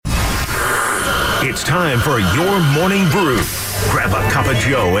It's time for your Morning Brew. Grab a cup of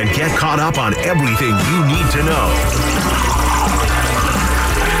Joe and get caught up on everything you need to know.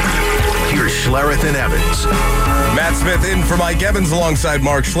 Here's Schlereth and Evans. Matt Smith in for Mike Evans alongside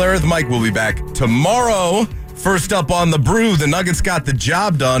Mark Schlereth. Mike will be back tomorrow. First up on the Brew, the Nuggets got the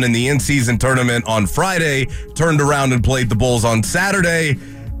job done in the in-season tournament on Friday, turned around and played the Bulls on Saturday,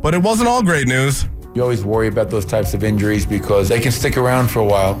 but it wasn't all great news. You always worry about those types of injuries because they can stick around for a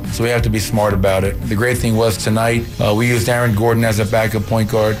while, so we have to be smart about it. The great thing was tonight, we used Aaron Gordon as a backup point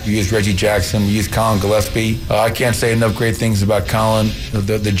guard. We used Reggie Jackson. We used Colin Gillespie. I can't say enough great things about Colin,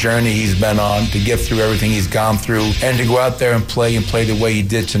 the journey he's been on to get through everything he's gone through, and to go out there and play the way he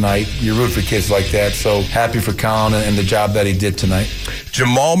did tonight. You root for kids like that, so happy for Colin and the job that he did tonight.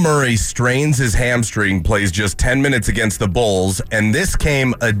 Jamal Murray strains his hamstring, plays just 10 minutes against the Bulls, and this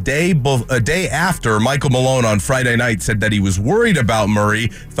came a day after Michael Malone on Friday night said that he was worried about Murray,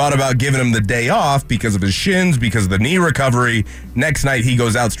 thought about giving him the day off because of his shins, because of the knee recovery. Next night, he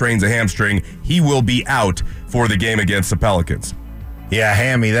goes out, strains a hamstring. He will be out for the game against the Pelicans. Yeah,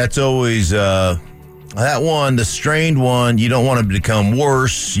 hammy, that's always... that one, the strained one, you don't want it to become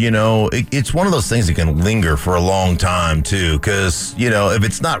worse. You know, it's one of those things that can linger for a long time, too, because, you know, if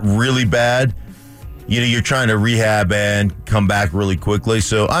it's not really bad, you know, you're trying to rehab and come back really quickly.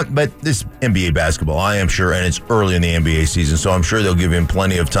 So, but this NBA basketball, I am sure, and it's early in the NBA season, so I'm sure they'll give him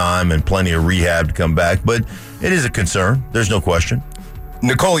plenty of time and plenty of rehab to come back. But it is a concern. There's no question.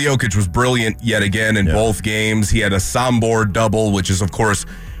 Nikola Jokic was brilliant yet again in both games. He had a Sombor double, which is, of course,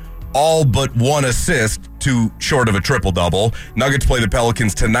 all but one assist, too short of a triple-double. Nuggets play the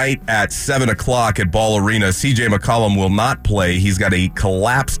Pelicans tonight at 7 o'clock at Ball Arena. CJ McCollum will not play. He's got a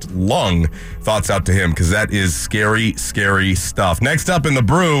collapsed lung. Thoughts out to him, because that is scary, scary stuff. Next up in the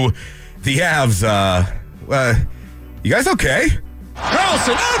Brew, the Avs. You guys okay?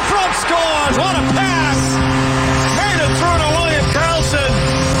 Carlson in front scores. What a pass. Made it through to William Carlson,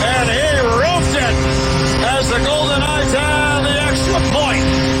 and he roofed it as the Golden Knights have the extra point.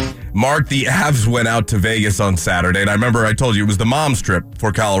 Mark, the Avs went out to Vegas on Saturday, and I remember I told you it was the mom's trip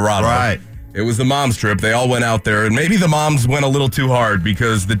for Colorado. Right. It was the mom's trip. They all went out there, and maybe the moms went a little too hard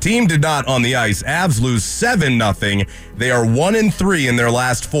because the team did not on the ice. Avs lose 7-0. They are 1-3 in their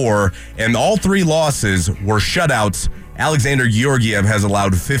last 4, and all 3 losses were shutouts. Alexander Georgiev has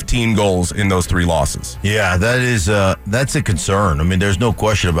allowed 15 goals in those 3 losses. Yeah, that's a concern. I mean, there's no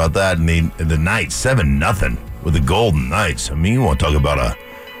question about that. And the Knights, 7-0 with the Golden Knights. I mean, you want to talk about a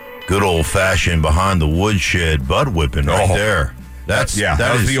good old-fashioned behind the woodshed butt whipping right there. That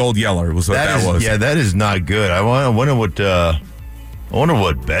was the old yeller. Was what that was. Yeah, that is not good. I wonder what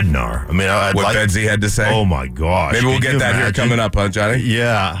Bednar. I mean, what Bedsy had to say. Oh my gosh! Maybe we'll get that here coming up, huh, Johnny?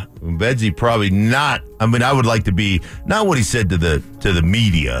 Yeah, Bedsy probably not. I mean, I would like to be not what he said to the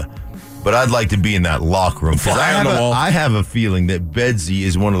media, but I'd like to be in that locker room. I have a feeling that Bedsy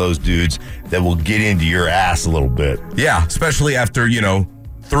is one of those dudes that will get into your ass a little bit. Yeah, especially after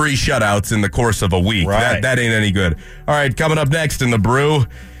 3 shutouts in the course of a week. Right. That ain't any good. All right, coming up next in the Brew,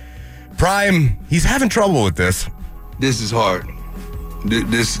 Prime, he's having trouble with this. This is hard.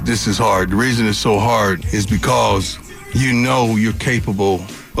 This is hard. The reason it's so hard is because you know you're capable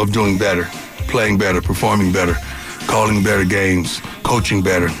of doing better, playing better, performing better, calling better games, coaching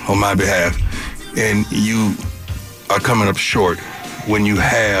better on my behalf. And you are coming up short when you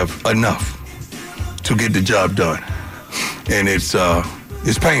have enough to get the job done. And it's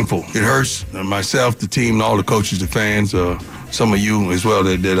painful. It hurts. Myself, the team, and all the coaches, the fans, some of you as well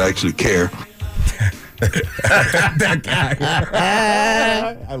that actually care. That guy.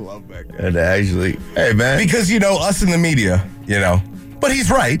 I love that guy. And actually, hey, man. Because, us in the media, But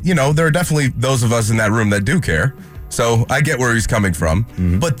he's right. There are definitely those of us in that room that do care. So I get where he's coming from.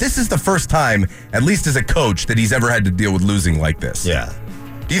 Mm-hmm. But this is the first time, at least as a coach, that he's ever had to deal with losing like this. Yeah.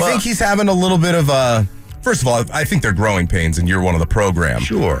 Do you think he's having a little bit of a... First of all, I think they're growing pains in year 1 of the program.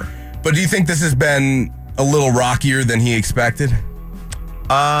 Sure. But do you think this has been a little rockier than he expected?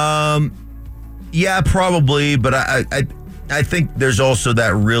 Yeah, probably. But I think there's also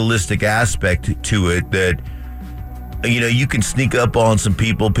that realistic aspect to it that, you can sneak up on some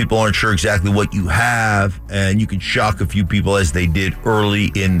people. People aren't sure exactly what you have, and you can shock a few people as they did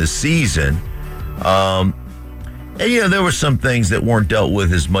early in the season. And, there were some things that weren't dealt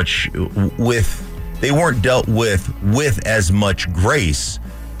with as much they weren't dealt with as much grace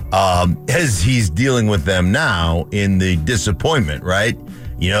as he's dealing with them now in the disappointment, right?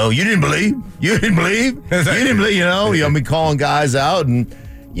 You didn't believe, me calling guys out and,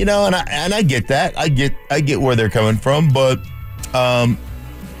 and I get that. I get where they're coming from, but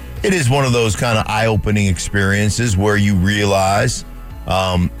it is one of those kind of eye-opening experiences where you realize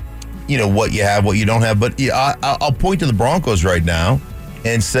what you have, what you don't have. But I'll point to the Broncos right now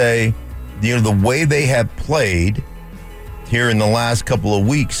and say, the way they have played here in the last couple of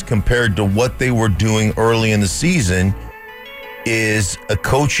weeks compared to what they were doing early in the season is a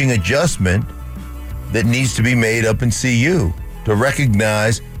coaching adjustment that needs to be made up in CU to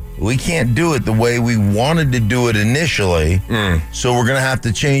recognize we can't do it the way we wanted to do it initially. So we're going to have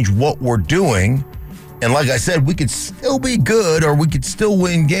to change what we're doing. And like I said, we could still be good or we could still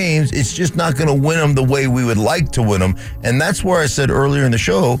win games. It's just not going to win them the way we would like to win them. And that's where I said earlier in the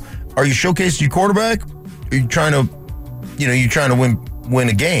show, are you showcasing your quarterback? Are you trying to win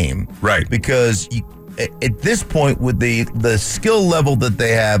a game? Right. Because at this point, with the skill level that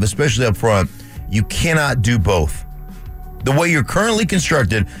they have, especially up front, you cannot do both. The way you're currently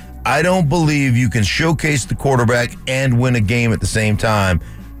constructed, I don't believe you can showcase the quarterback and win a game at the same time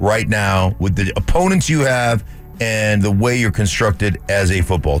right now with the opponents you have and the way you're constructed as a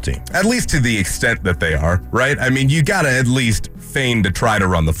football team. At least to the extent that they are, right? I mean, you got to at least feign to try to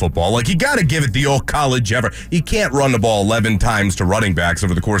run the football. Like, you got to give it the old college effort. You can't run the ball 11 times to running backs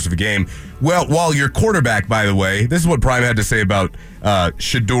over the course of a game. Well, while your quarterback, by the way, this is what Prime had to say about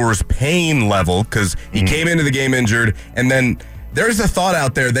Shadour's pain level, because he came into the game injured, and then there's a thought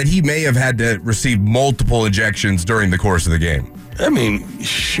out there that he may have had to receive multiple injections during the course of the game. I mean,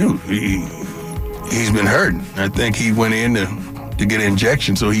 shoot, he's been hurt. I think he went in to get an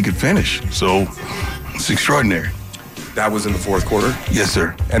injection so he could finish. So it's extraordinary. That was in the fourth quarter? Yes,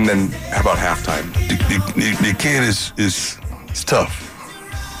 sir. And then how about halftime? The kid is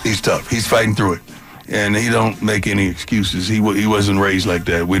tough. He's tough. He's fighting through it. And he don't make any excuses. He wasn't raised like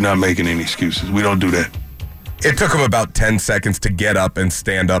that. We're not making any excuses. We don't do that. It took him about 10 seconds to get up and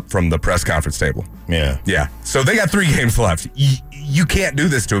stand up from the press conference table. Yeah. So they got 3 games left. You can't do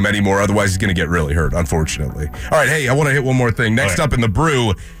this to him anymore, otherwise he's going to get really hurt, unfortunately. All right, hey, I want to hit one more thing. Next up in the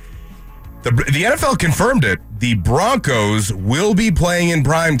brew, the NFL confirmed it. The Broncos will be playing in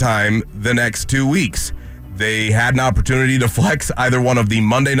primetime the next 2 weeks. They had an opportunity to flex either one of the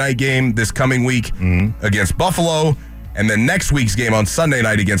Monday night game this coming week against Buffalo and then next week's game on Sunday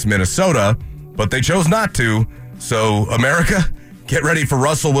night against Minnesota, but they chose not to. So, America, get ready for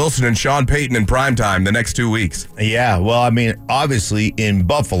Russell Wilson and Sean Payton in primetime the next 2 weeks. Yeah, well, I mean, obviously in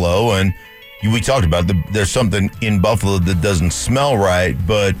Buffalo, and we talked about there's something in Buffalo that doesn't smell right,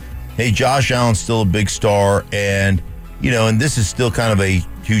 but hey, Josh Allen's still a big star, and and this is still kind of a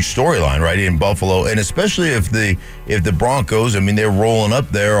huge storyline, right, in Buffalo, and especially if the Broncos, I mean, they're rolling up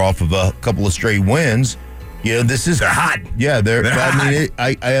there off of a couple of straight wins. They're hot. Yeah, they're hot. I mean,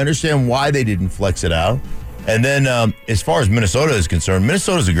 I understand why they didn't flex it out. And then as far as Minnesota is concerned,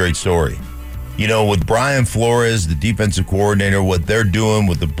 Minnesota's a great story. With Brian Flores, the defensive coordinator, what they're doing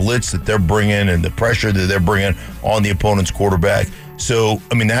with the blitz that they're bringing and the pressure that they're bringing on the opponent's quarterback. So,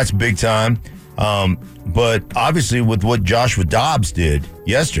 I mean, that's big time. But obviously with what Joshua Dobbs did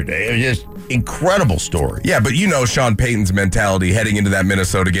yesterday, it was just incredible story. Yeah, but Sean Payton's mentality heading into that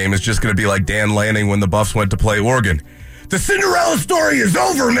Minnesota game is just going to be like Dan Lanning when the Buffs went to play Oregon. The Cinderella story is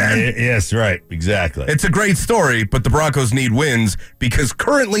over, man. Yes, right. Exactly. It's a great story, but the Broncos need wins because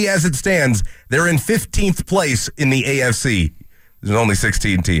currently, as it stands, they're in 15th place in the AFC. There's only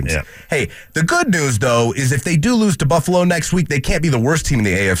 16 teams. Yeah. Hey, the good news, though, is if they do lose to Buffalo next week, they can't be the worst team in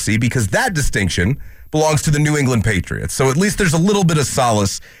the AFC because that distinction belongs to the New England Patriots. So at least there's a little bit of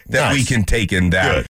solace that we can take in that. Good.